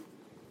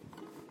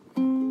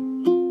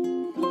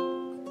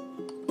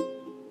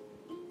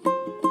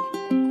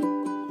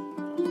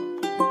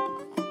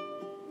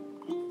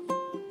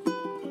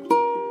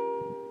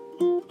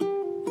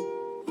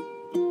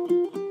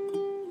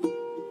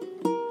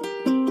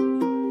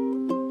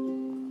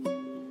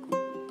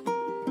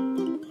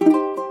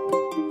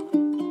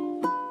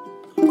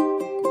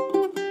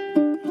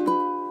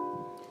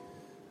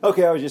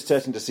Okay, I was just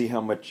testing to see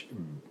how much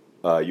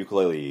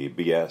ukulele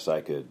BS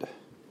I could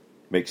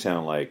make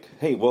sound like,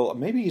 hey, well,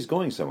 maybe he's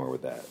going somewhere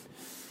with that.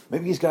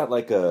 Maybe he's got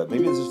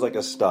maybe this is like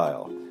a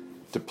style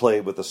to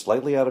play with a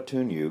slightly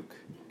out-of-tune uke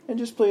and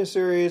just play a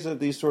series of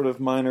these sort of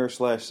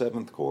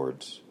minor/seventh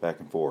chords back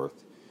and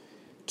forth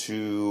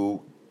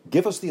to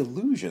give us the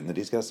illusion that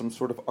he's got some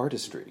sort of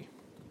artistry.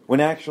 When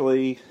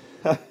actually...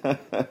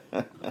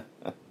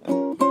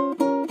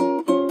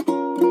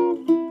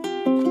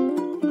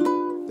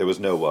 There was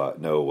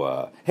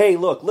hey,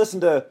 look,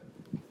 listen to...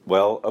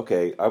 Well,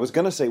 okay, I was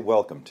going to say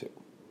welcome to.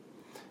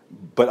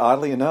 But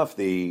oddly enough,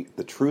 the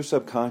true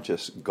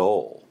subconscious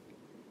goal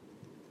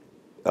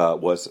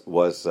was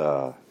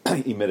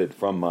emitted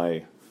from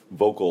my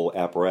vocal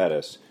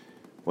apparatus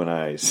when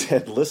I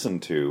said listen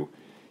to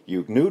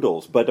you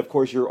noodles. But of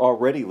course, you're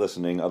already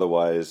listening,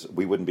 otherwise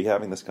we wouldn't be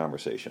having this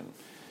conversation.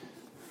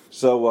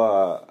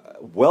 So,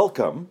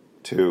 welcome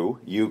to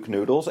Uke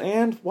Noodles,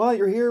 and while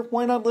you're here,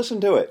 why not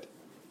listen to it?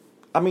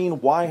 I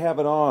mean, why have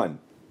it on?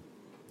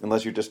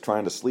 Unless you're just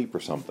trying to sleep or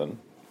something.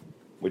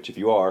 Which, if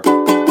you are,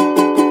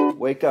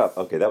 wake up.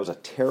 Okay, that was a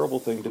terrible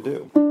thing to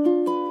do.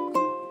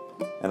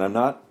 And I'm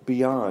not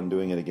beyond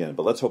doing it again,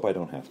 but let's hope I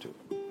don't have to.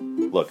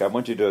 Look, I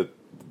want you to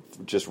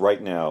just right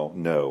now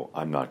know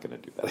I'm not going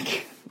to do that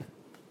again.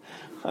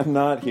 I'm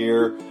not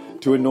here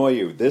to annoy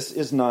you. This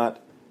is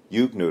not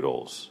Uke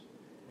Noodles,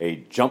 a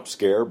jump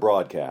scare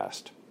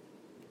broadcast.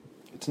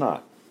 It's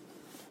not.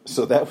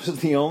 So that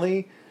was the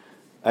only...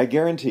 I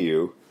guarantee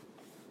you,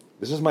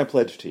 this is my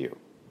pledge to you.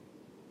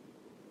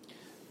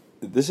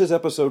 This is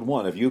episode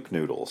 1 of Uke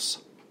Noodles.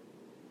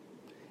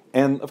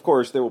 And, of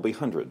course, there will be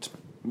hundreds.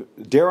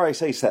 Dare I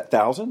say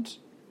thousands?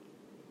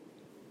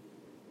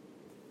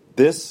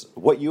 This,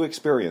 what you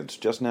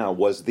experienced just now,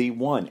 was the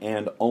one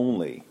and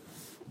only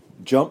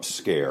jump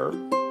scare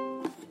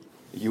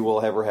you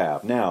will ever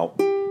have. Now,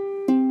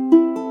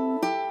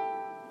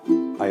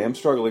 I am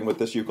struggling with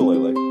this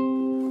ukulele,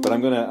 but I'm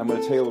gonna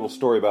tell you a little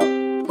story about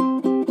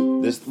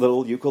this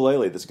little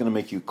ukulele that's going to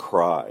make you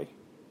cry.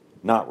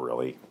 Not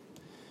really.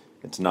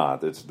 It's not.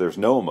 There's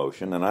no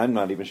emotion, and I'm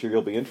not even sure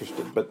you'll be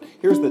interested. But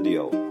here's the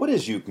deal. What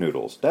is Uke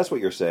Noodles? That's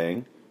what you're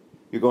saying.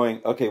 You're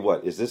going, okay,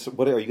 what? Is this,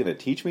 what, are you going to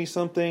teach me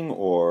something?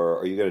 Or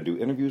are you going to do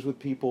interviews with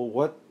people?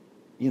 What,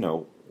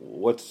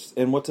 what's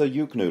a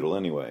Uke Noodle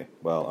anyway?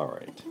 Well, all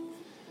right.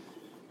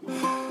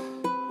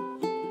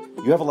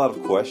 You have a lot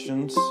of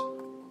questions,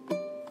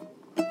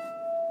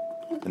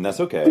 and that's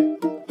okay.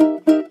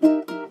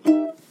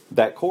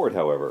 That chord,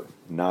 however,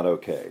 not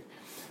okay.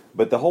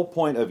 But the whole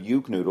point of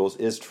Uke Noodles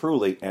is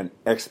truly an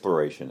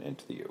exploration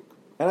into the uke.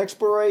 An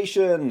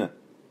exploration!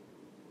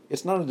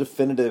 It's not a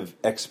definitive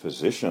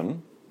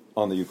exposition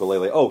on the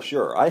ukulele. Oh,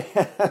 sure, I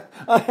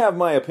have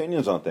my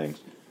opinions on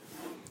things.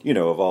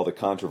 Of all the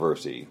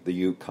controversy, the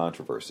uke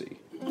controversy.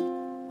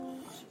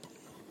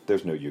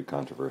 There's no uke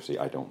controversy,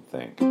 I don't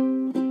think.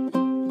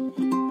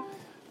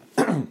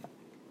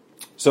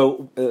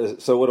 So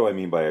what do I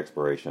mean by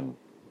exploration?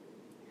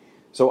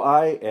 So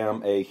I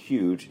am a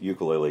huge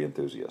ukulele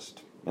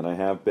enthusiast, and I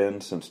have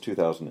been since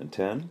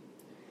 2010.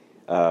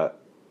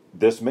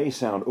 This may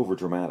sound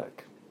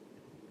overdramatic,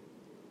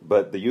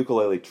 but the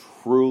ukulele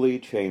truly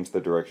changed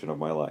the direction of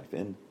my life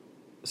in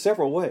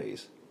several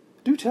ways.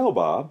 Do tell,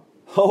 Bob.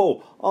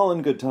 Oh, all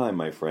in good time,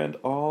 my friend,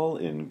 all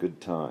in good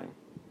time.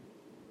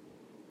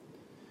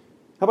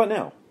 How about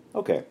now?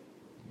 Okay.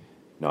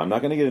 No, I'm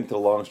not going to get into the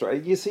long story.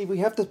 You see, we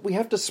have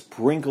to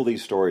sprinkle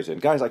these stories in.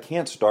 Guys, I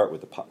can't start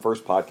with the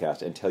first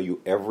podcast and tell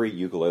you every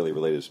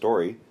ukulele-related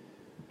story.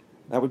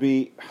 That would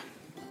be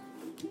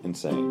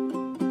insane.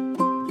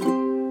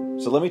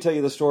 So let me tell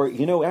you the story.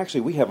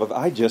 Actually,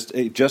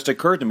 it just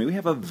occurred to me, we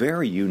have a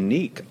very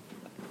unique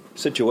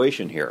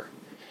situation here.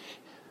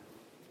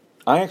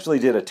 I actually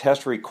did a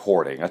test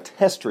recording of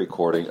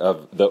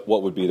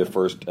what would be the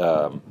first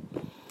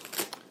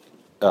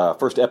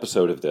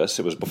episode of this.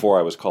 It was before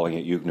I was calling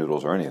it Uke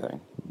Noodles or anything.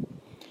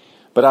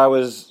 But I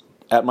was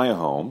at my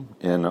home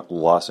in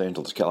Los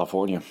Angeles,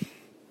 California.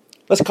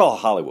 Let's call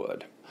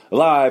Hollywood.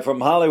 Live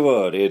from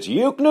Hollywood, it's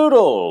Uke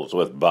Noodles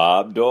with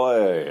Bob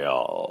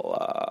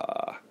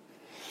Doyle.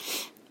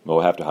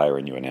 We'll have to hire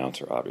a new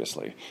announcer,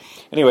 obviously.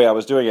 Anyway, I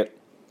was doing it.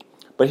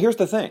 But here's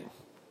the thing.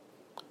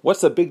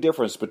 What's the big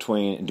difference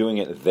between doing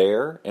it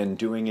there and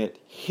doing it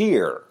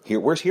here?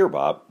 Where's here,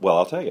 Bob? Well,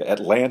 I'll tell you.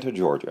 Atlanta,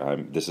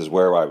 Georgia. This is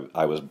where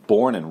I was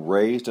born and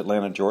raised,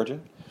 Atlanta, Georgia.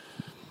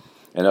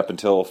 And up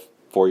until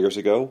 4 years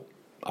ago,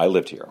 I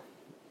lived here.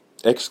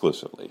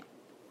 Exclusively.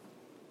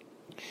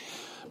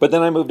 But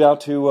then I moved out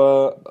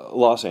to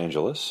Los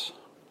Angeles.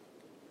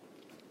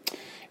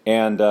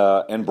 And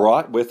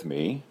brought with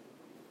me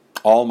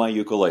all my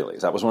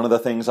ukuleles. That was one of the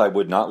things I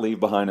would not leave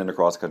behind in a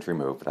cross-country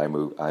move. But I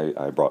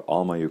brought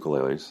all my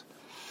ukuleles.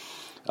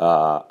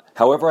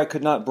 However, I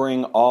could not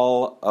bring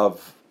all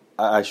of...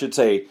 I should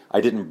say,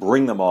 I didn't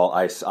bring them all.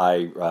 I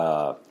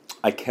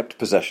kept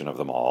possession of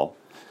them all.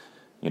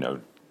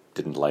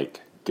 Didn't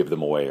give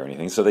them away or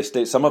anything. So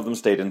some of them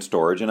stayed in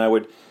storage, and I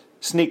would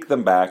sneak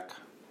them back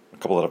a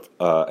couple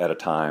at a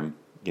time,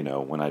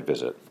 when I'd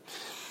visit.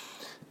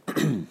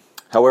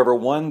 However,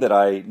 one that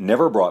I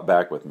never brought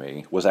back with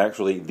me was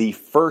actually the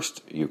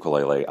first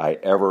ukulele I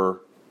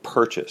ever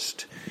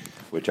purchased,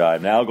 which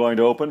I'm now going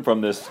to open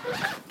from this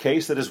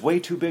case that is way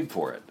too big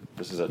for it.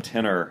 This is a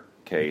tenor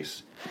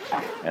case,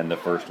 and the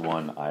first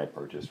one I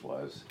purchased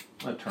was...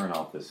 I'm going to turn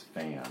off this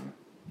fan.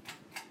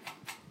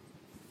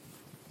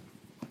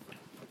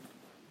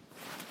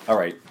 All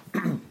right.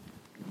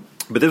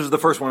 But this was the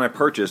first one I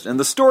purchased, and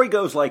the story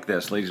goes like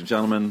this, ladies and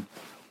gentlemen.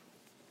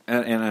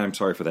 And I'm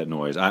sorry for that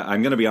noise.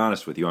 I'm going to be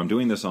honest with you. I'm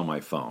doing this on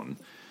my phone,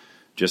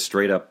 just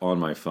straight up on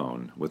my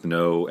phone, with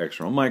no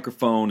external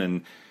microphone.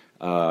 And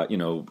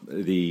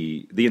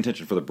the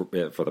intention for the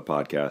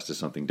podcast is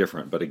something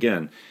different. But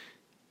again,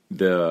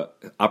 the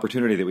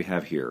opportunity that we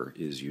have here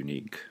is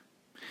unique,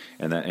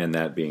 and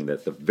that being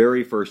that the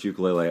very first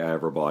ukulele I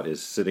ever bought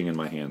is sitting in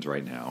my hands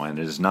right now, and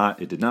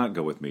it did not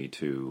go with me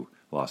to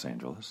Los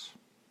Angeles.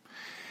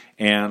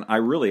 And I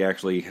really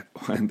actually,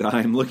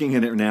 I'm looking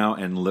at it now,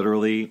 and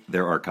literally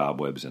there are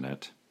cobwebs in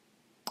it.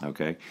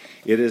 Okay,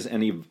 it is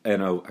an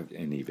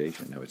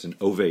ovation. No, it's an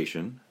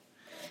ovation,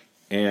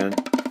 and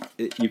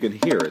you can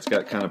hear it's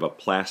got kind of a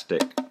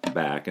plastic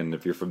back. And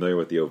if you're familiar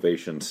with the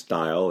ovation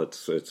style,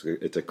 it's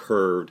a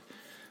curved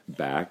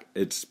back.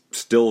 It's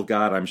still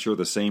got, I'm sure,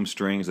 the same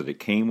strings that it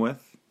came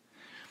with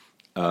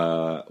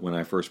when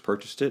I first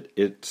purchased it.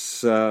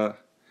 It's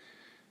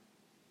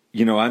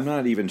I'm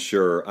not even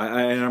sure.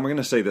 And I'm going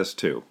to say this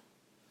too.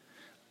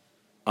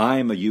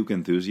 I'm a uke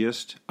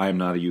enthusiast. I'm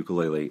not a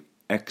ukulele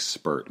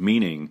expert,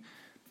 meaning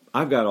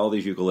I've got all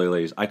these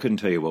ukuleles. I couldn't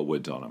tell you what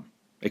wood's on them,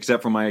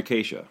 except for my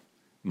acacia,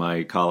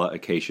 my Kala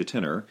acacia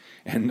tenor.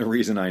 And the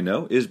reason I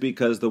know is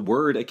because the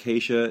word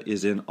acacia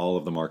is in all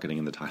of the marketing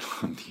in the title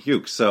of the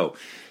uke. So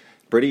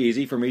pretty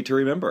easy for me to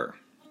remember.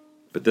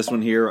 But this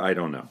one here, I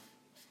don't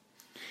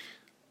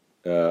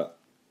know.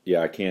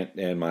 Yeah, I can't,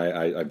 and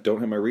I don't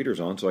have my readers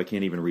on, so I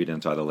can't even read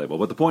inside the label.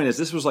 But the point is,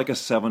 this was like a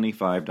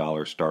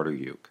 $75 starter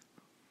uke.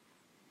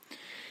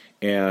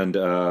 And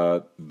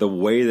the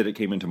way that it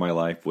came into my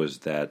life was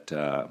that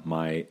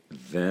my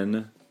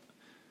then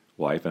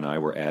wife and I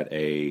were at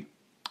a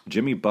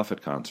Jimmy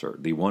Buffett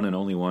concert, the one and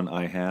only one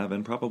I have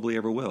and probably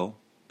ever will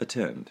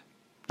attend.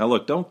 Now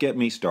look, don't get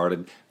me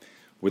started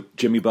with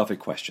Jimmy Buffett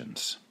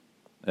questions.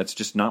 That's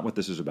just not what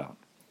this is about.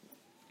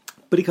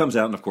 But he comes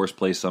out and, of course,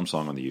 plays some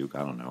song on the uke. I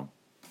don't know.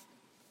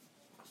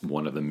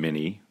 One of the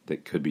many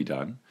that could be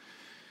done.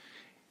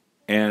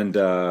 And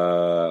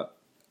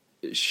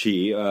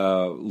she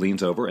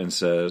leans over and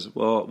says,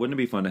 well, wouldn't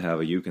it be fun to have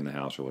a uke in the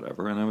house or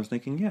whatever? And I was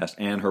thinking, yes.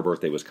 And her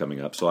birthday was coming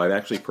up, so I've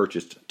actually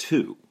purchased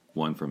two.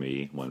 One for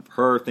me, one for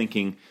her,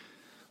 thinking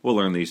we'll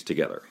learn these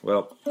together.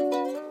 Well,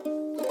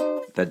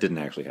 that didn't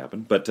actually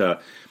happen. But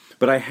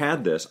I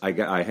had this.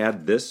 I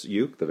had this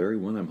uke, the very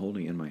one I'm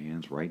holding in my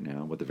hands right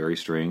now, with the very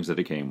strings that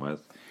it came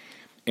with.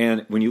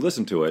 And when you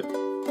listen to it,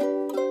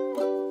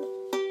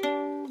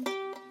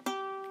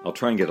 I'll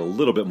try and get a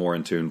little bit more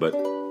in tune, but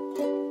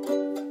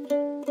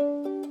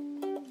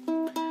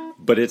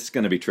it's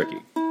going to be tricky.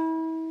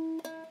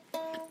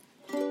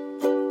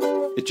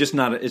 It's just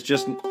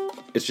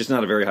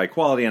not a very high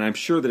quality, and I'm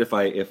sure that if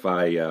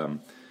I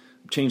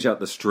change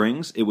out the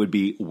strings, it would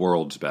be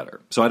worlds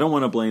better. So I don't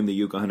want to blame the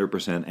uke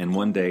 100%, and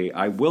one day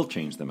I will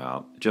change them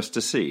out just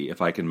to see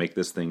if I can make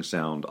this thing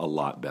sound a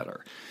lot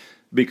better.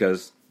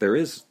 Because there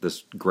is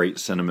this great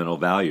sentimental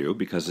value,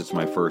 because it's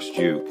my first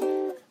uke,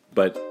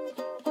 but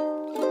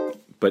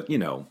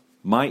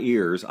my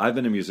ears, I've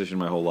been a musician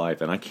my whole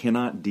life, and I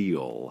cannot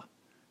deal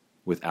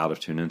with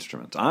out-of-tune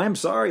instruments. I'm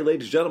sorry,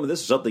 ladies and gentlemen, this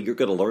is something you're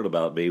going to learn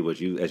about me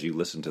as you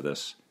listen to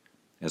this,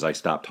 as I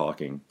stop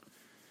talking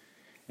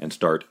and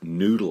start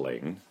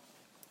noodling,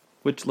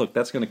 which, look,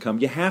 that's going to come.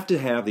 You have to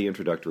have the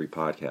introductory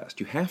podcast.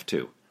 You have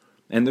to.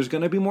 And there's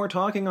going to be more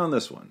talking on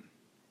this one.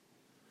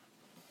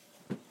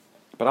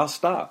 But I'll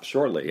stop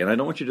shortly, and I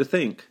don't want you to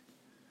think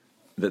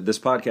that this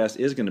podcast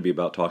is going to be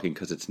about talking,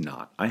 because it's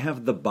not. I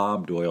have the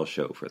Bob Doyle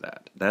Show for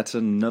that. That's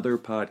another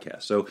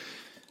podcast. So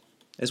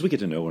as we get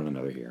to know one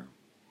another here,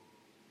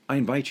 I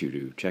invite you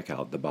to check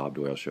out the Bob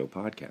Doyle Show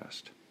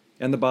podcast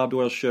and the Bob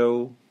Doyle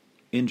Show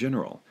in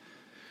general.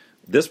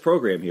 This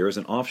program here is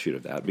an offshoot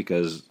of that,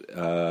 because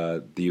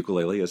the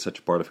ukulele is such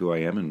a part of who I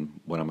am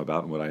and what I'm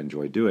about and what I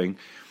enjoy doing.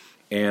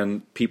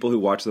 And people who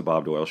watch the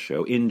Bob Doyle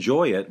Show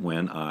enjoy it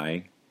when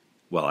I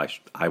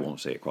won't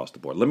say across the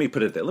board. Let me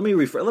put it there.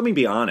 Let me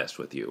be honest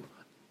with you.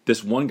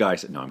 This one guy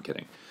said, no, I'm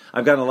kidding.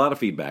 I've gotten a lot of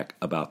feedback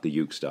about the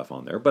uke stuff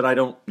on there, but I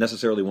don't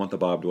necessarily want the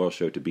Bob Doyle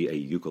Show to be a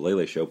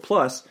ukulele show.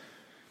 Plus,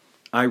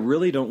 I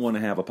really don't want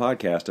to have a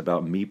podcast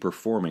about me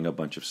performing a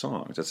bunch of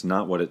songs. That's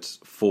not what it's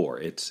for.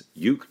 It's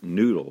Uke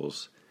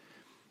Noodles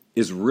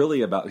is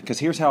really about, because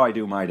here's how I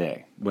do my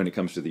day when it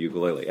comes to the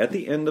ukulele. At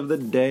the end of the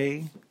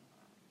day,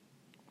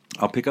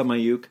 I'll pick up my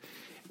uke,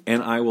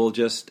 and I will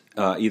just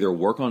either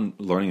work on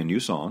learning a new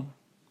song,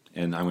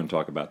 and I'm going to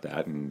talk about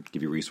that and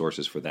give you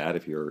resources for that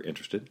if you're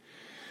interested.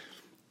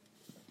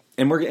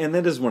 And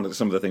that is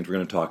some of the things we're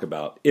going to talk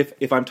about.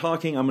 If I'm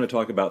talking, I'm going to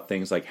talk about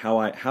things like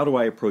how do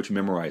I approach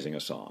memorizing a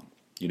song.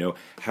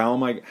 How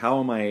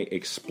am I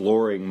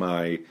exploring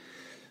my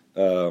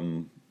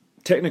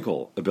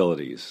technical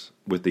abilities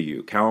with the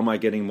uke? How am I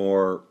getting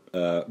more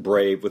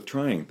brave with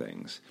trying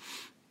things?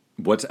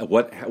 What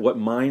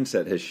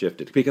mindset has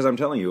shifted? Because I'm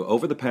telling you,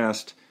 over the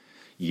past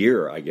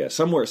year, I guess,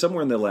 somewhere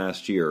in the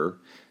last year,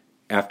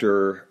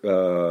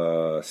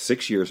 after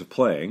 6 years of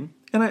playing,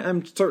 and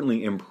I'm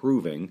certainly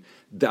improving,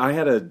 I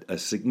had a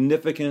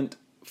significant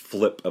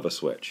flip of a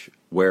switch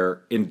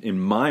where, in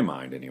my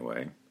mind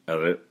anyway,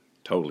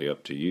 totally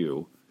up to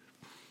you,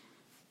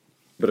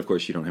 but of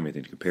course you don't have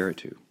anything to compare it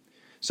to.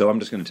 So I'm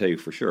just going to tell you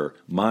for sure,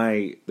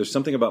 there's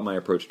something about my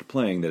approach to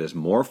playing that is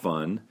more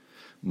fun,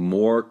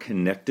 more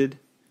connected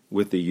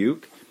with the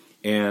uke,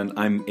 and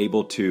I'm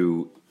able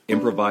to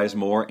improvise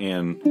more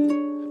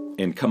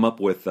and come up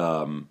with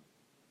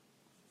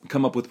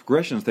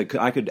progressions that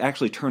I could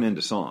actually turn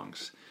into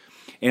songs.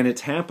 And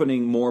it's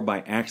happening more by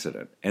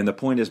accident. And the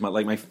point is,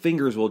 my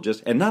fingers will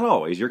just, and not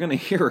always, you're going to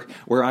hear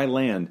where I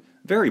land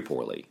very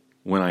poorly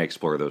when I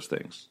explore those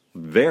things.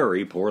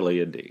 Very poorly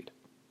indeed.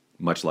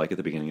 Much like at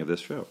the beginning of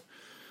this show.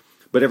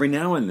 But every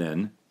now and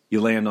then,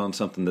 you land on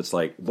something that's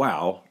like,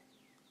 wow,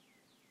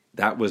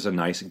 that was a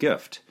nice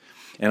gift.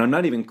 And I'm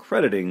not even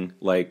crediting,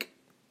 I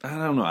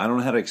don't know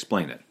how to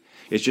explain it.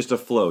 It's just a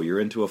flow. You're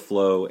into a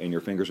flow, and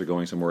your fingers are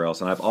going somewhere else.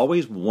 And I've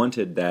always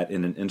wanted that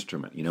in an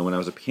instrument. You know, when I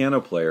was a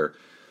piano player,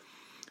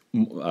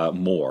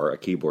 a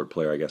keyboard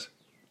player, I guess.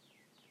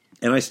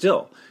 And I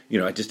still,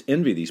 I just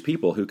envy these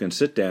people who can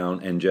sit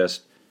down and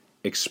just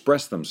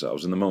express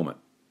themselves in the moment.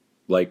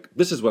 Like,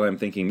 this is what I'm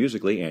thinking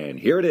musically, and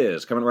here it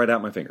is, coming right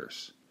out my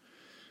fingers.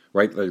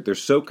 Right? Like, they're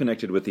so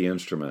connected with the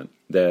instrument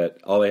that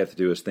all they have to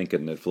do is think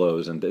it and it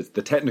flows, and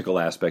the technical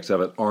aspects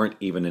of it aren't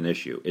even an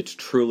issue. It's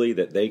truly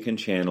that they can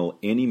channel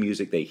any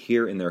music they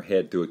hear in their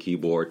head through a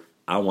keyboard.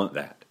 I want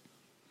that.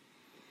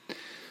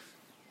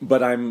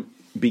 But I'm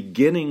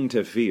beginning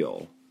to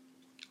feel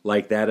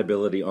like that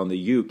ability on the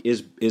uke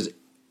is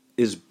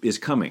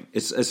coming.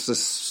 It's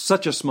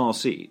such a small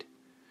seed.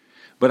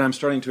 But I'm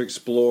starting to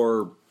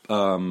explore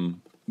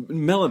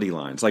melody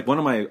lines. Like one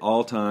of my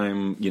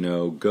all-time,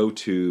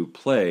 go-to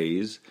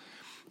plays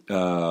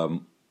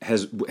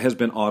has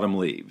been Autumn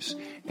Leaves.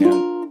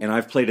 And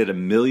I've played it a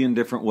million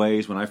different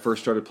ways. When I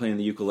first started playing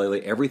the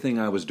ukulele, everything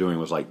I was doing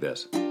was like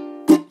this.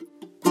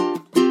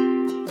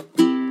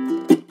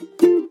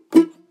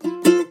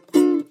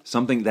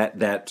 Something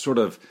that sort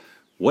of,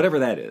 whatever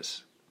that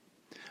is.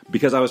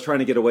 Because I was trying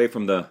to get away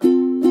from the,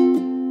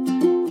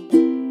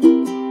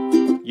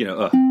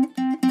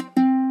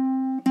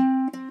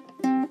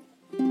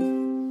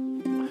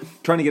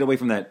 trying to get away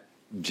from that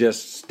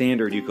just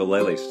standard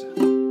ukulele stuff.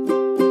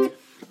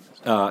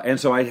 And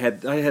so I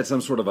had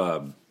some sort of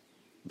a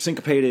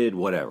syncopated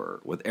whatever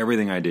with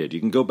everything I did.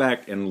 You can go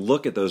back and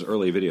look at those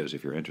early videos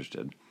if you're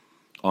interested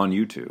on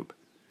YouTube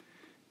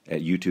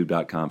at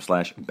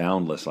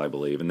youtube.com/boundless, I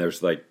believe. And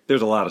there's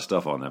a lot of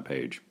stuff on that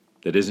page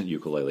that isn't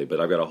ukulele, but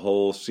I've got a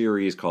whole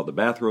series called the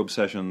Bathrobe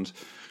Sessions.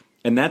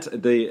 And that's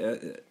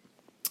the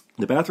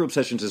Bathrobe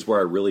Sessions is where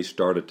I really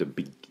started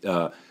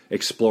to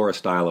explore a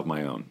style of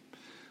my own.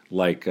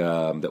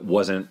 That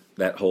wasn't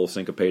that whole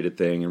syncopated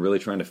thing, and really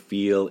trying to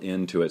feel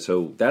into it.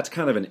 So that's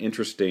kind of an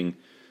interesting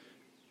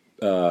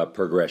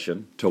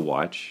progression to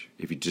watch.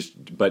 If you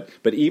but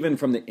even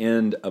from the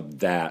end of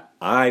that,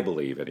 I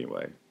believe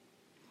anyway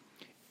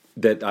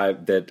that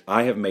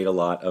I have made a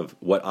lot of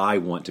what I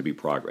want to be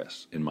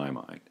progress in my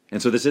mind.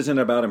 And so this isn't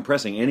about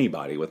impressing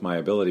anybody with my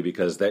ability,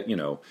 because that,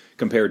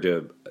 compared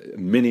to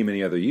many,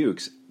 many other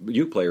uke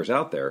players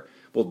out there,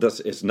 well,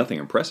 it's nothing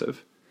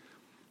impressive.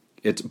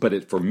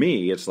 For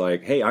me, it's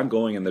like, hey, I'm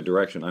going in the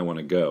direction I want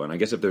to go. And I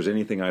guess if there's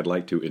anything I'd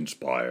like to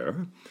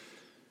inspire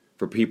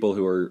for people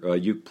who are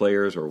uke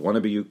players or want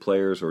to be uke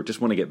players or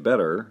just want to get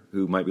better,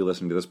 who might be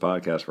listening to this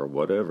podcast for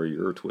whatever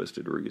your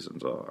twisted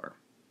reasons are,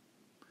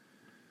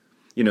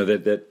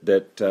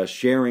 that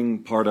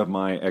sharing part of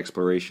my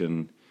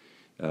exploration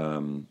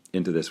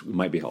into this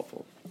might be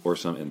helpful or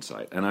some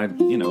insight. And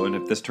and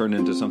if this turned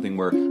into something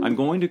where I'm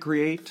going to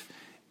create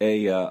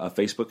a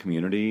Facebook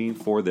community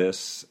for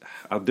this,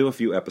 I'll do a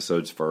few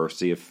episodes first,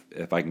 see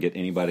if I can get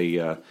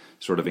anybody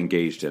sort of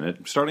engaged in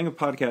it. Starting a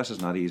podcast is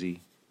not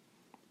easy.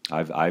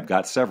 I've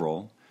got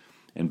several,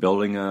 and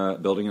building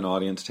an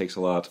audience takes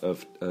a lot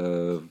of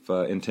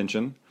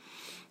intention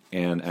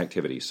and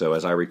activity. So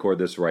as I record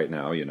this right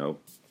now,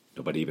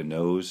 nobody even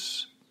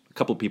knows. A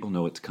couple of people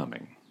know it's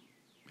coming,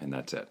 and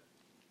that's it.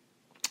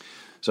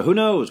 So who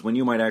knows when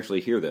you might actually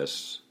hear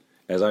this.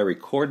 As I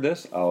record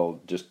this, I'll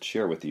just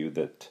share with you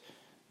that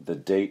the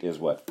date is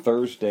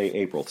Thursday,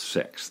 April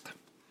 6th.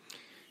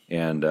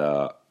 And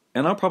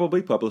I'll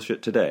probably publish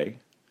it today,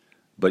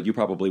 but you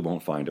probably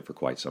won't find it for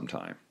quite some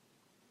time.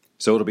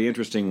 So it'll be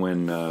interesting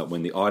when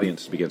the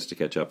audience begins to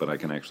catch up and I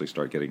can actually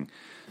start getting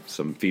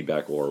some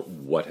feedback or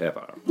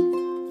whatever.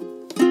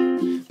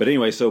 But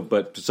anyway, so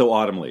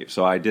Autumn Leaves.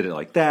 So I did it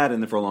like that,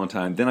 and then for a long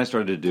time, then I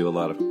started to do a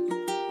lot of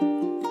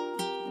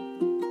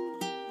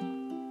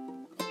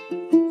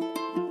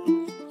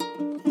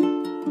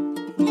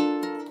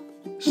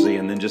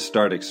and then just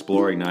start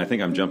exploring. Now, I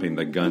think I'm jumping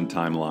the gun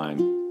timeline.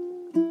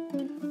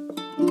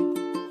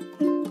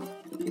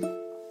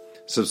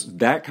 So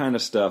that kind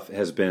of stuff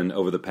has been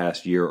over the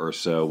past year or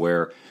so,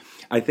 where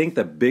I think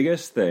the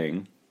biggest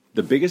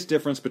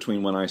difference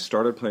between when I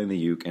started playing the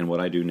uke and what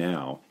I do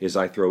now is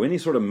I throw any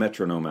sort of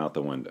metronome out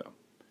the window.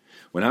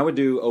 When I would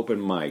do open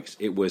mics,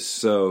 it was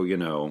so,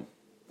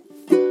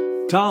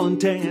 tall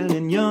and tan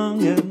and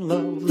young and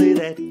lovely,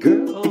 that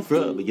girl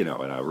from,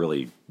 and I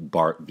really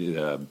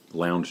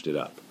lounged it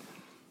up.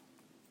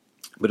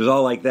 But it was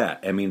all like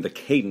that. I mean, the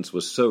cadence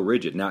was so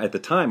rigid. Now, at the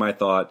time, I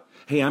thought,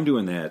 hey, I'm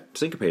doing that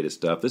syncopated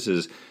stuff. This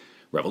is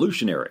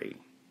revolutionary,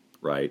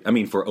 right? I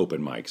mean, for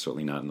open mics,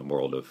 certainly not in the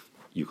world of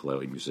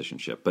ukulele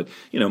musicianship. But,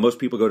 most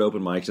people go to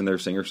open mics and they're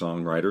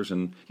singer-songwriters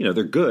and,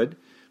 they're good.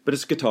 But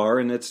it's guitar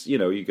and it's,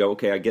 you go,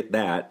 okay, I get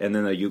that. And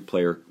then a uke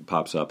player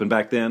pops up. And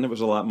back then, it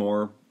was a lot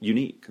more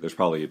unique. There's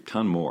probably a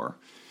ton more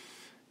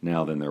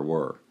now than there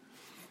were.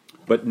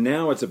 But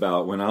now it's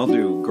about when I'll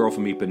do Girl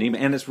from Ipanema.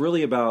 And it's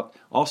really about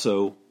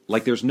also,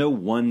 like, there's no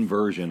one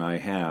version I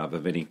have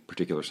of any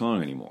particular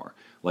song anymore.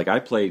 Like, I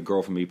played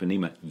Girl from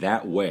Ipanema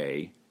that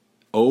way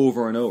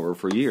over and over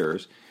for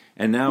years.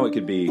 And now it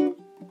could be...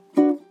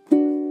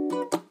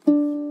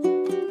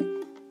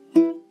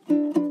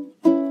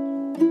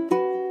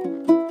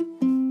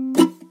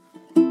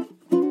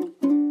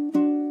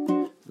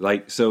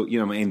 like, so,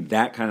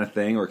 that kind of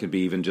thing, or it could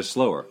be even just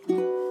slower.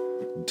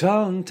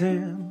 Tall and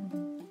tan,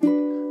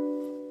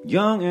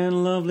 young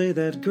and lovely,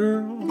 that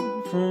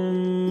girl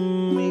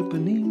from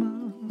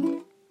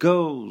Ipanema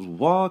goes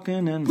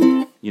walking and,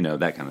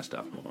 that kind of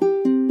stuff.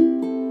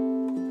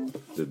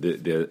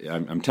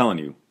 I'm telling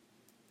you,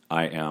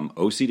 I am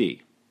OCD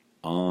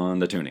on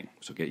the tuning,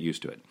 so get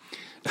used to it.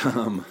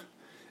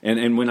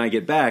 And when I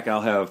get back,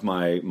 I'll have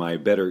my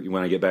better,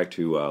 when I get back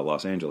to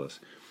Los Angeles,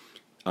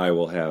 I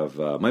will have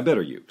my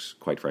better ukes,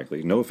 quite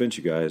frankly. No offense,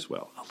 you guys.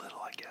 Well, a little,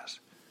 I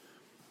guess.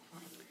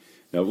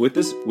 Now, with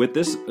this,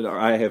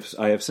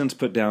 I have since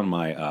put down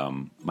my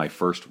my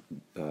first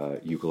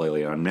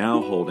ukulele. I'm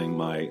now holding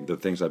the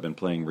things I've been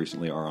playing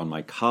recently are on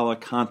my Kala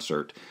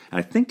concert, and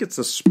I think it's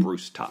a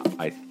spruce top.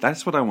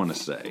 That's what I want to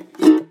say.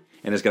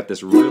 And it's got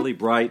this really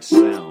bright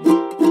sound,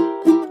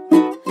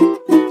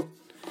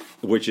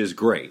 which is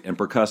great and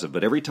percussive.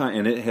 But every time,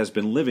 and it has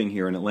been living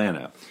here in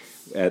Atlanta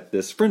at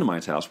this friend of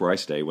mine's house where I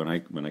stay when I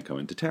come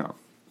into town.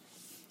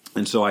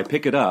 And so I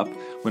pick it up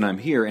when I'm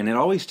here, and it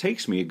always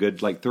takes me a good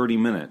 30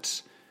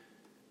 minutes.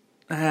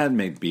 That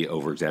may be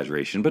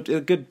over-exaggeration, but a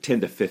good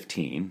 10 to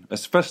 15,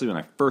 especially when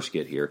I first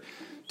get here,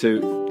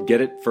 to get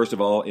it, first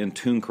of all, in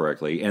tune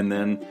correctly, and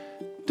then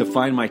to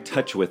find my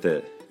touch with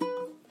it.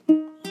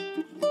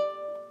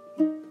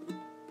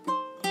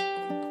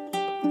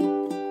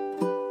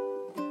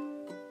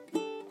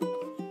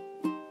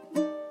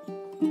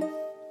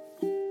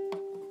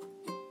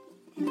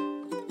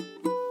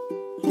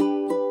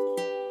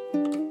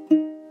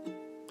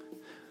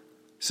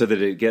 So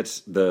that it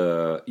gets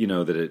the,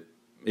 that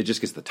it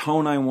just gets the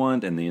tone I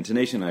want and the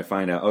intonation. I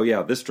find out, oh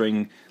yeah, this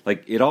string,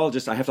 it all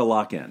just, I have to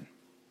lock in,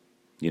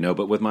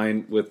 but with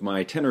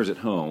my tenors at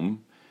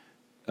home,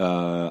 they're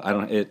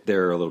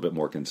a little bit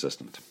more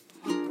consistent.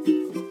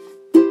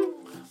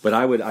 But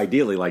I would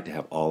ideally like to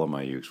have all of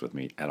my ukes with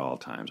me at all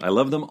times. I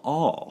love them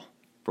all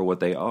for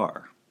what they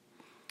are.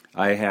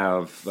 I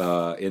have,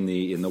 in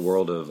the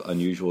world of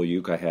unusual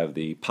uke, I have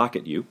the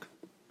pocket uke.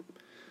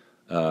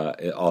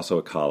 Also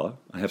a Kala.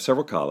 I have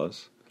several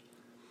Kalas.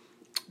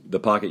 The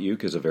pocket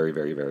uke is a very,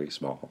 very, very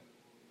small.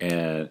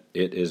 And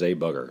it is a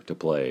bugger to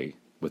play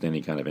with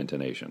any kind of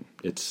intonation.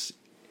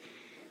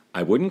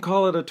 I wouldn't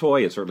call it a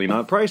toy. It's certainly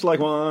not priced like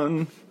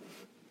one.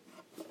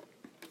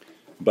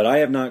 But I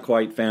have not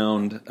quite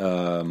found...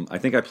 I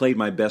think I played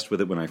my best with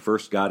it when I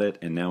first got it,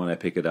 and now when I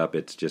pick it up,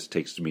 it just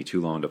takes me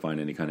too long to find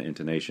any kind of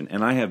intonation.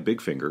 And I have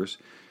big fingers,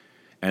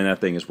 and that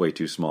thing is way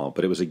too small.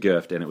 But it was a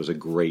gift, and it was a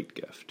great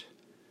gift.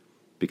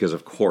 Because,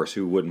 of course,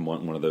 who wouldn't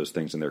want one of those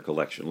things in their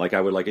collection? Like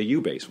I would like a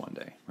U-bass one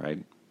day,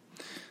 right?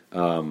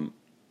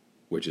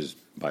 Which is,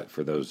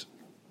 for those,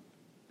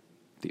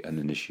 the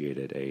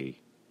uninitiated, a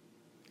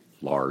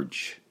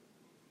large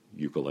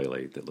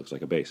ukulele that looks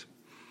like a bass.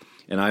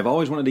 And I've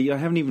always wanted to, I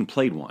haven't even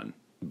played one.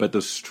 But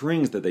those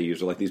strings that they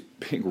use are like these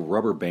big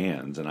rubber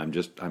bands, and I'm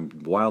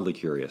wildly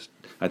curious.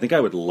 I think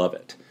I would love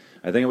it.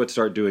 I think I would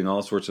start doing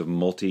all sorts of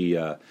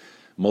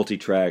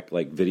multi-track,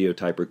 video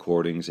type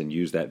recordings and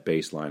use that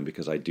bass line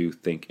because I do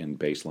think in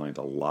bass lines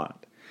a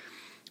lot.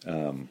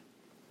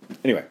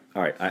 Anyway,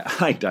 all right,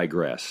 I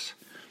digress.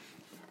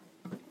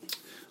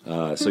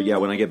 So yeah,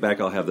 when I get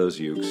back, I'll have those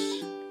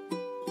ukes.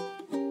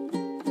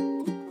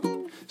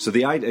 So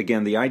the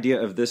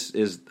idea of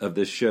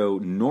this show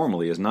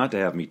normally is not to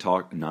have me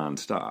talk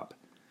nonstop.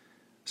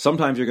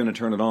 Sometimes you're going to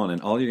turn it on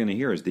and all you're going to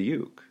hear is the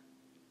uke.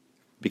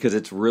 Because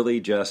it's really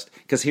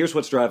because here's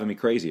what's driving me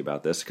crazy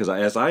about this. Because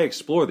as I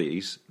explore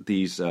these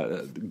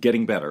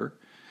getting better,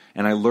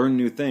 and I learn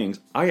new things,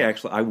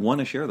 I want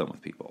to share them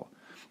with people.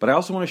 But I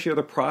also want to share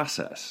the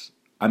process.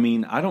 I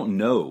mean, I don't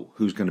know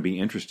who's going to be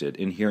interested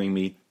in hearing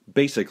me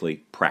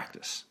basically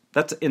practice.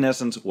 That's in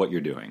essence what you're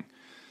doing.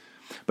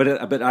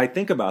 But I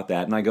think about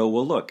that and I go,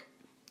 well, look,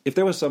 if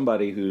there was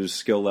somebody whose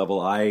skill level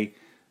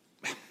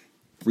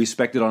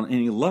respected on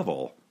any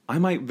level, I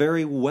might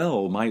very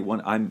well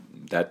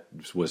that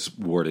was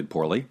worded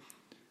poorly.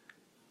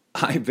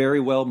 I very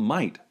well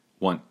might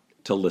want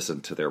to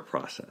listen to their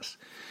process.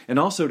 And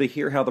also to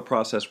hear how the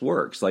process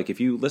works. Like if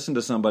you listen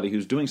to somebody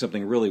who's doing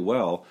something really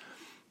well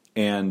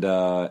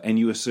and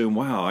you assume,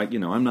 wow,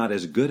 I'm not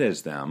as good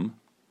as them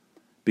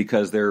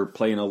because they're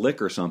playing a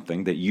lick or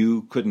something that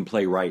you couldn't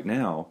play right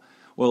now.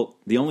 Well,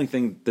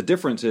 the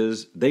difference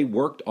is they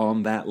worked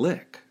on that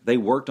lick. They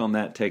worked on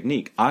that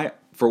technique.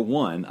 For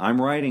one,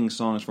 I'm writing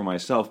songs for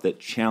myself that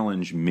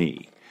challenge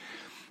me.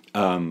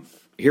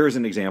 Here's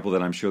an example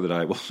that I'm sure that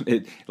I will...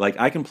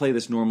 I can play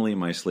this normally in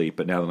my sleep,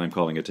 but now that I'm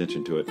calling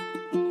attention to it...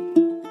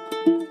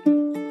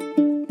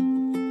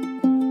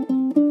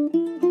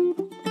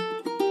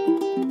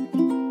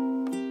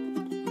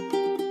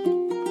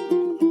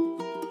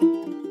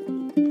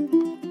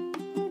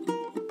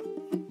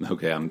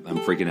 Okay, I'm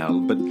freaking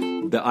out.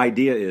 But the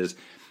idea is,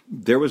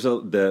 there was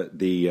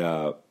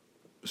the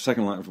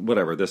second line,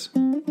 whatever, this...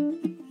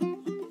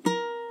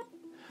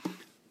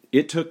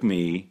 It took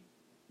me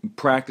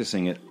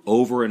practicing it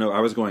over and over.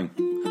 I was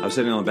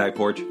sitting on the back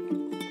porch.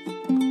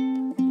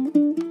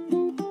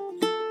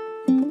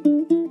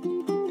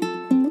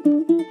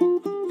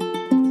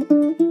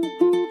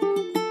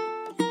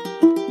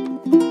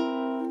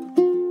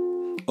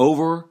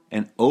 Over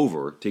and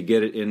over to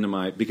get it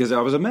into because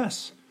I was a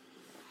mess.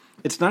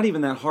 It's not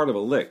even that hard of a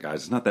lick,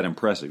 guys. It's not that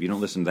impressive. You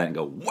don't listen to that and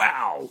go,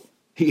 wow,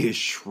 he is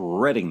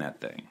shredding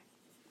that thing.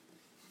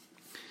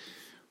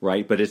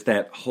 Right? But it's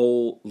that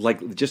whole,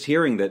 just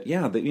hearing that,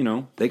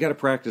 they got to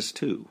practice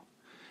too.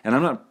 And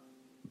I'm not,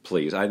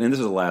 please, and this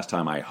is the last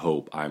time I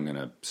hope I'm going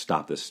to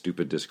stop this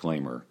stupid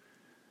disclaimer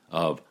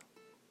of,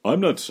 I'm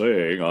not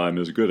saying I'm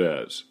as good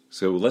as.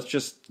 So let's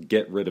just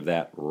get rid of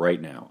that right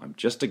now. I'm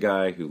just a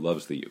guy who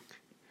loves the uke.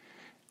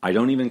 I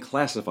don't even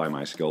classify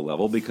my skill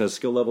level because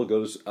skill level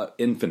goes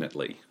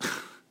infinitely.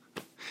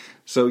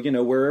 So,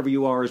 wherever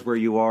you are is where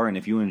you are, and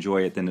if you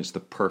enjoy it, then it's the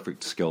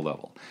perfect skill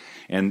level.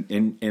 And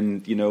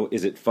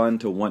is it fun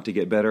to want to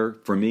get better?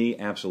 For me,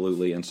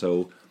 absolutely. And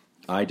so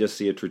I just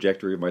see a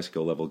trajectory of my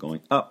skill level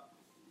going up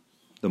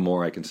the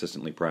more I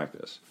consistently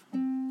practice.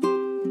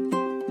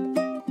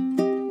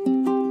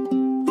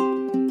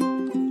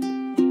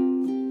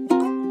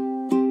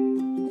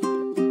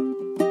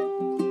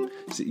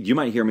 So you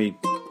might hear me...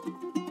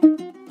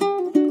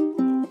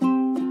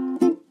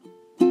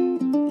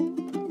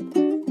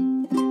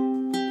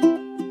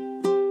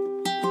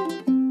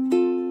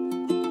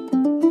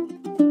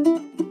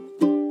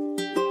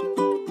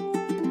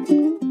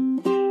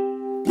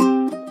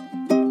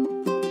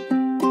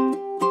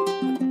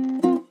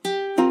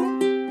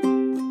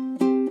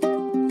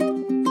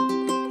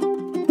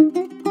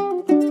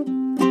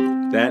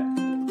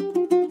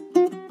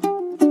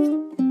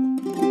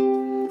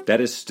 That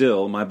is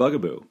still my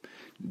bugaboo.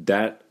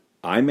 That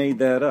I made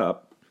that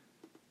up.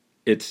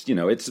 It's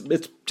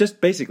just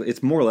basically,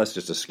 it's more or less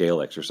just a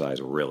scale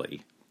exercise,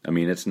 really. I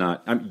mean, it's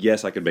not.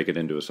 Yes, I could make it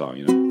into a song.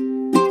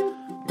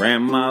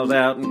 Grandma's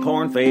out in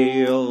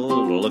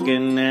cornfield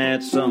looking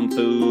at some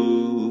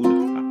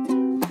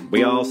food.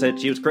 We all said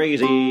she was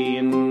crazy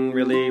and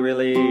really,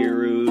 really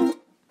rude.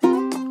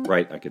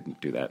 Right, I could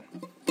do that.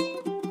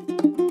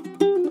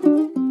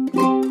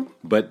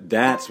 But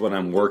that's what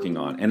I'm working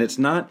on, and it's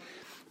not.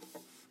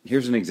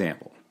 Here's an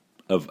example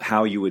of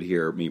how you would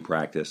hear me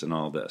practice and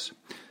all this.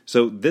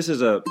 So this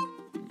is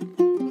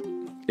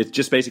it's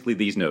just basically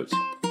these notes.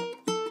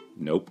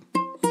 Nope.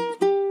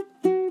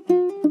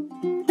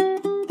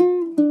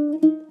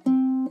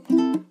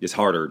 It's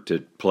harder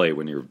to play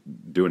when you're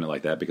doing it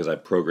like that because I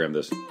programmed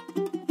this.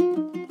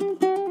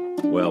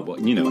 Well,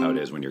 you know how it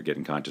is when you're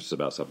getting conscious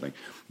about something.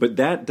 But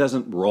that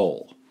doesn't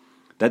roll.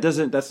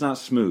 That's not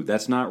smooth.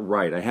 That's not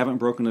right. I haven't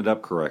broken it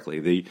up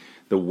correctly.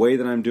 The way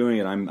that I'm doing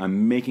it,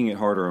 I'm making it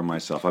harder on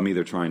myself. I'm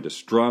either trying to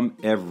strum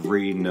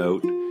every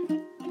note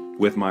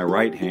with my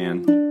right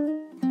hand,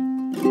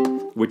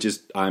 which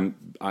is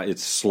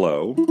it's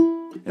slow,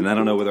 and I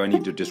don't know whether I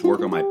need to just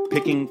work on my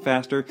picking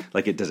faster,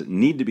 like it doesn't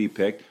need to be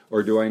picked,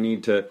 or do I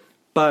need to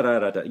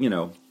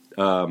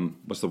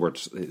what's the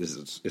word?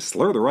 Is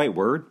slur the right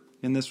word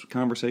in this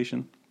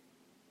conversation?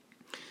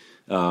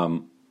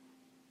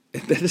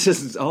 This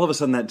is all of a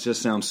sudden that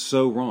just sounds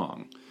so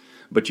wrong,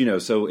 but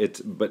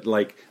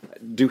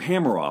do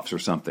hammer-offs or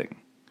something,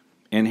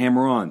 and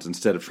hammer-ons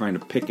instead of trying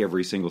to pick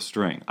every single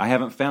string. I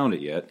haven't found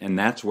it yet, and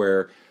that's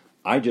where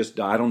I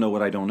don't know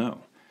what I don't know,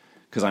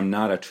 because I'm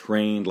not a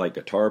trained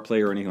guitar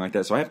player or anything like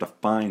that. So I have to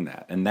find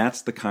that, and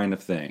that's the kind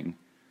of thing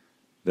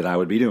that I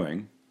would be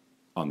doing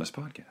on this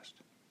podcast.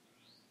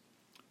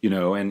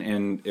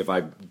 And if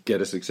I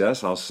get a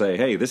success, I'll say,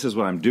 hey, this is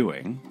what I'm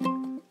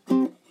doing,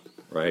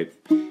 right?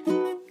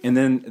 And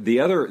then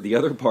the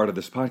other part of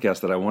this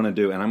podcast that I want to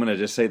do, and I'm going to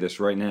just say this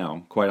right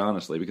now, quite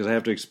honestly, because I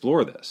have to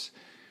explore this.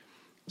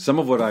 Some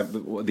of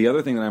the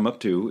other thing that I'm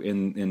up to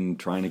in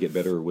trying to get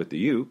better with the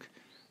uke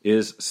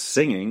is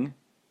singing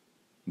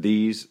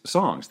these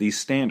songs, these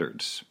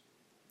standards.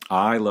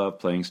 I love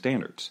playing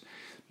standards.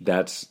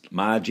 That's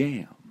my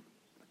jam.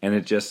 And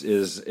it just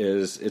is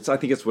it's I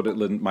think it's what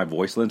my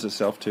voice lends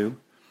itself to.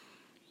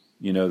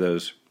 You know,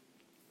 those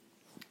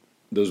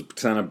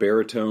kind of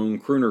baritone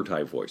crooner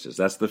type voices.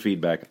 That's the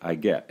feedback I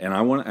get. And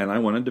I want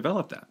to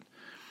develop that.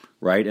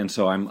 Right? And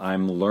so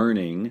I'm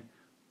learning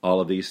all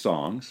of these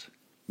songs,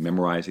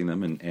 memorizing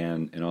them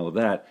and all of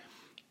that,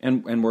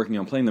 and working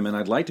on playing them. And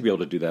I'd like to be able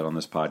to do that on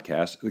this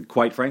podcast.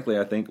 Quite frankly,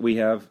 I think we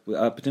have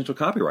potential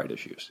copyright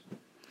issues.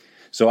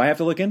 So I have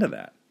to look into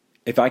that.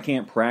 If I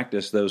can't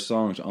practice those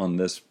songs on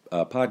this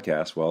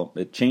podcast, well,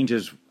 it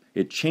changes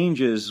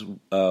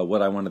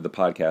what I wanted the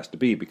podcast to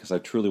be, because I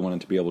truly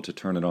wanted to be able to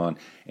turn it on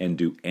and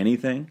do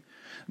anything.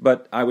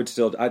 But I would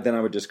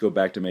just go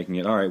back to making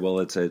it, all right, well,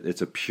 it's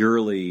a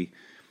purely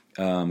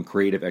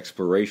creative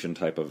exploration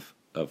type of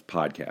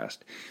podcast.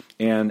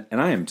 And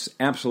I am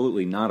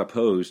absolutely not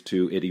opposed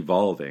to it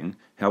evolving,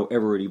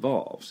 however it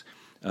evolves,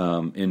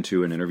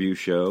 into an interview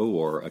show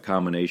or a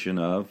combination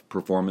of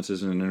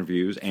performances and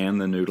interviews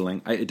and the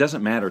noodling. It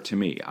doesn't matter to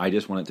me. I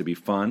just want it to be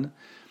fun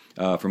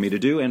for me to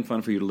do and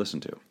fun for you to listen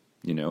to,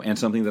 you know, and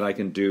something that I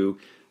can do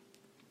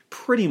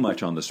pretty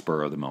much on the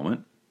spur of the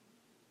moment,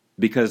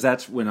 because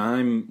that's when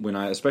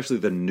I especially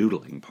the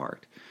noodling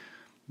part,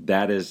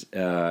 that is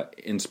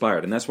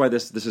inspired. And that's why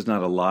this is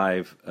not a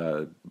live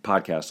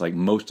podcast like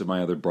most of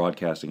my other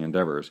broadcasting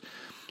endeavors,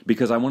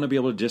 because I want to be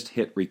able to just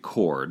hit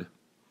record.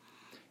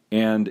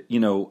 And, you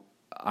know,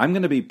 I'm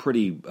going to be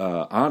pretty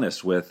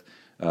honest with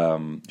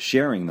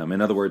sharing them.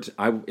 In other words,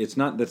 it's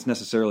not that's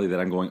necessarily that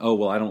I'm going, oh,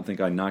 well, I don't think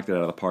I knocked it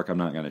out of the park, I'm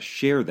not going to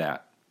share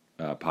that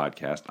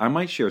podcast. I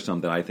might share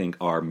some that I think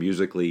are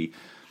musically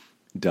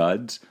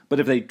duds, but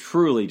if they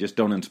truly just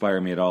don't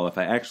inspire me at all, if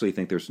I actually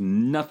think there's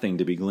nothing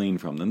to be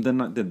gleaned from them,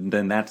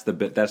 then that's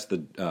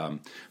the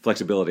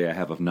flexibility I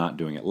have of not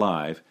doing it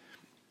live,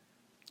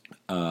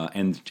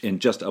 and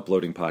just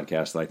uploading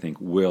podcasts that I think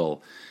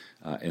will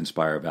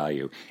inspire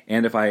value.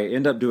 And if I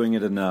end up doing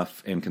it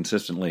enough and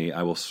consistently,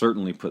 I will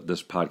certainly put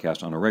this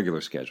podcast on a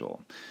regular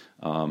schedule.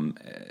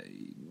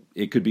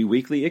 It could be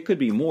weekly, it could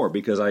be more,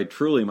 because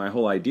my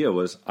whole idea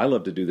was I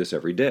love to do this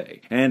every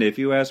day. And if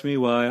you ask me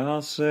why,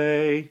 I'll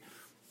say,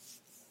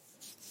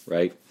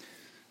 right?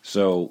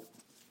 So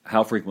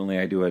how frequently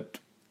I do it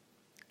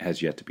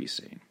has yet to be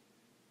seen,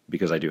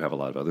 because I do have a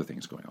lot of other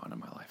things going on in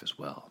my life as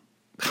well.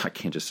 I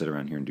can't just sit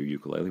around here and do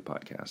ukulele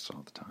podcasts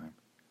all the time.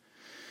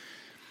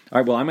 All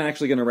right, well, I'm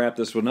actually going to wrap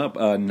this one up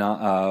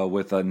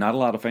with not a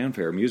lot of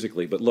fanfare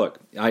musically. But look,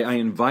 I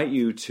invite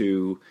you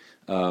to,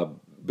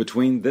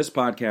 between this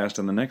podcast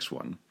and the next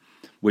one,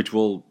 which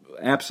will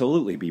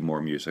absolutely be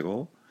more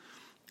musical,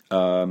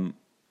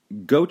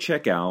 go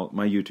check out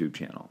my YouTube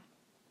channel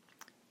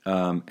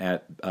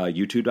at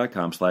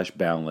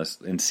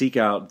youtube.com/boundless and seek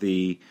out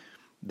the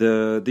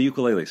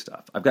ukulele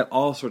stuff. I've got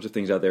all sorts of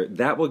things out there.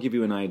 That will give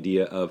you an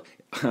idea of,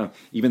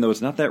 even though it's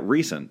not that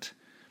recent,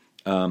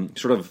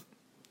 sort of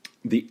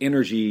the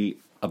energy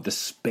of the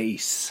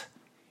space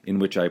in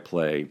which I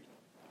play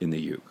in the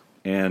uke.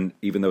 And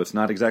even though it's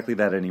not exactly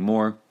that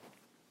anymore,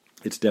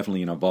 it's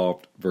definitely an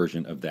evolved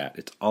version of that.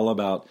 It's all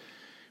about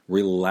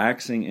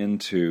relaxing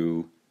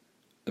into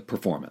the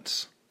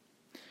performance.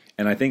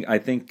 And I think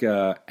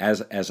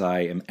as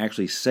I am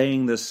actually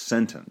saying this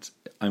sentence,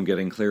 I'm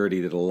getting clarity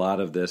that a lot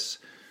of this,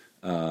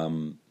 a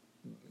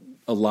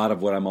lot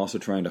of what I'm also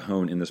trying to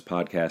hone in this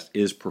podcast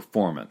is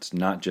performance,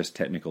 not just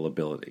technical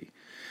ability.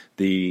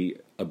 The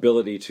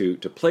ability to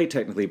play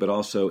technically, but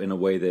also in a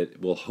way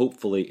that will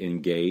hopefully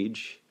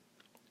engage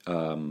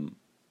the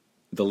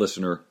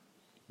listener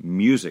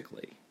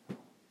musically,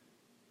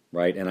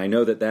 right? And I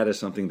know that is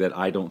something that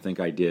I don't think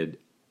I did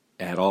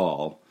at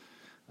all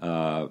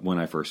when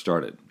I first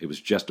started. It was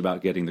just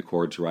about getting the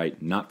chords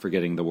right, not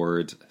forgetting the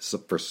words,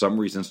 for some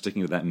reason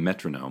sticking to that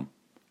metronome.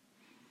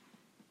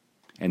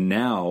 And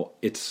now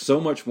it's so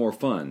much more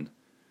fun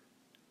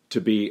to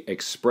be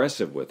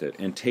expressive with it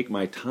and take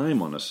my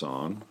time on a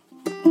song.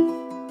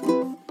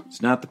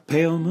 It's not the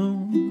pale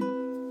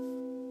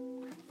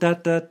moon,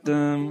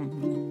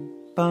 da-da-dum,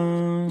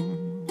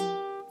 bum,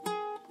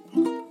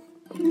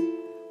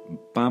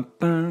 bum,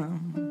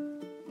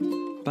 bum,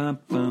 bum,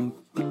 bum,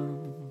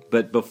 bum.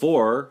 But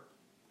before,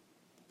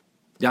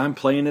 I'm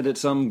playing it at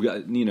some,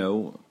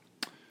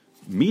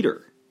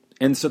 meter.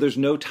 And so there's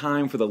no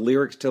time for the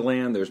lyrics to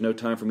land. There's no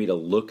time for me to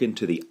look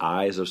into the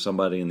eyes of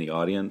somebody in the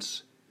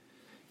audience,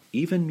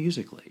 even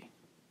musically.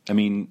 I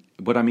mean,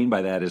 what I mean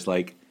by that is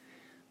like,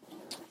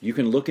 you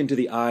can look into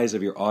the eyes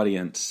of your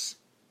audience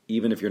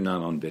even if you're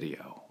not on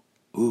video.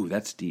 Ooh,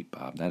 that's deep,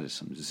 Bob. That is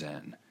some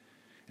zen.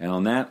 And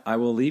on that, I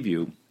will leave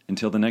you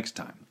until the next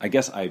time. I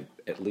guess I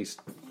at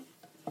least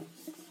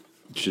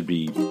should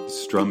be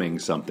strumming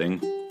something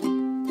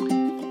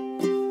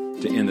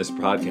to end this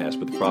podcast,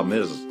 but the problem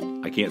is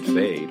I can't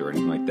fade or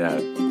anything like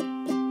that.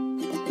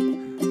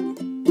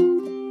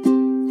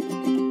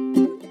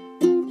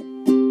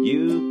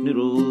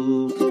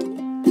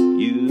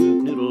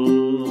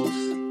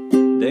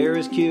 They're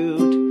as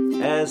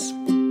cute as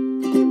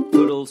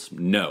poodles.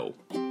 No.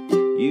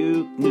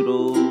 Uke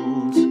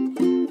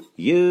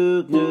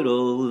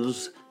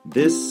noodles.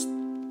 This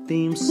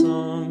theme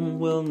song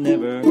will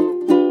never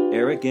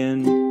there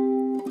again.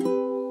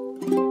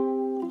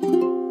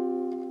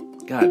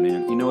 God,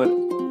 man, you know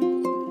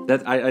what?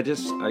 That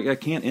I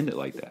can't end it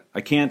like that.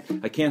 I can't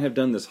have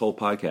done this whole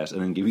podcast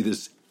and then give you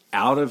this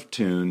out of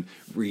tune,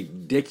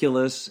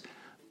 ridiculous,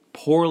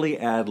 poorly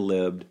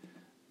ad-libbed,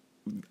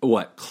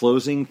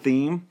 closing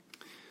theme.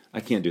 I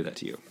can't do that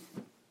to you.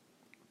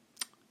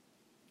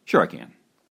 Sure I can.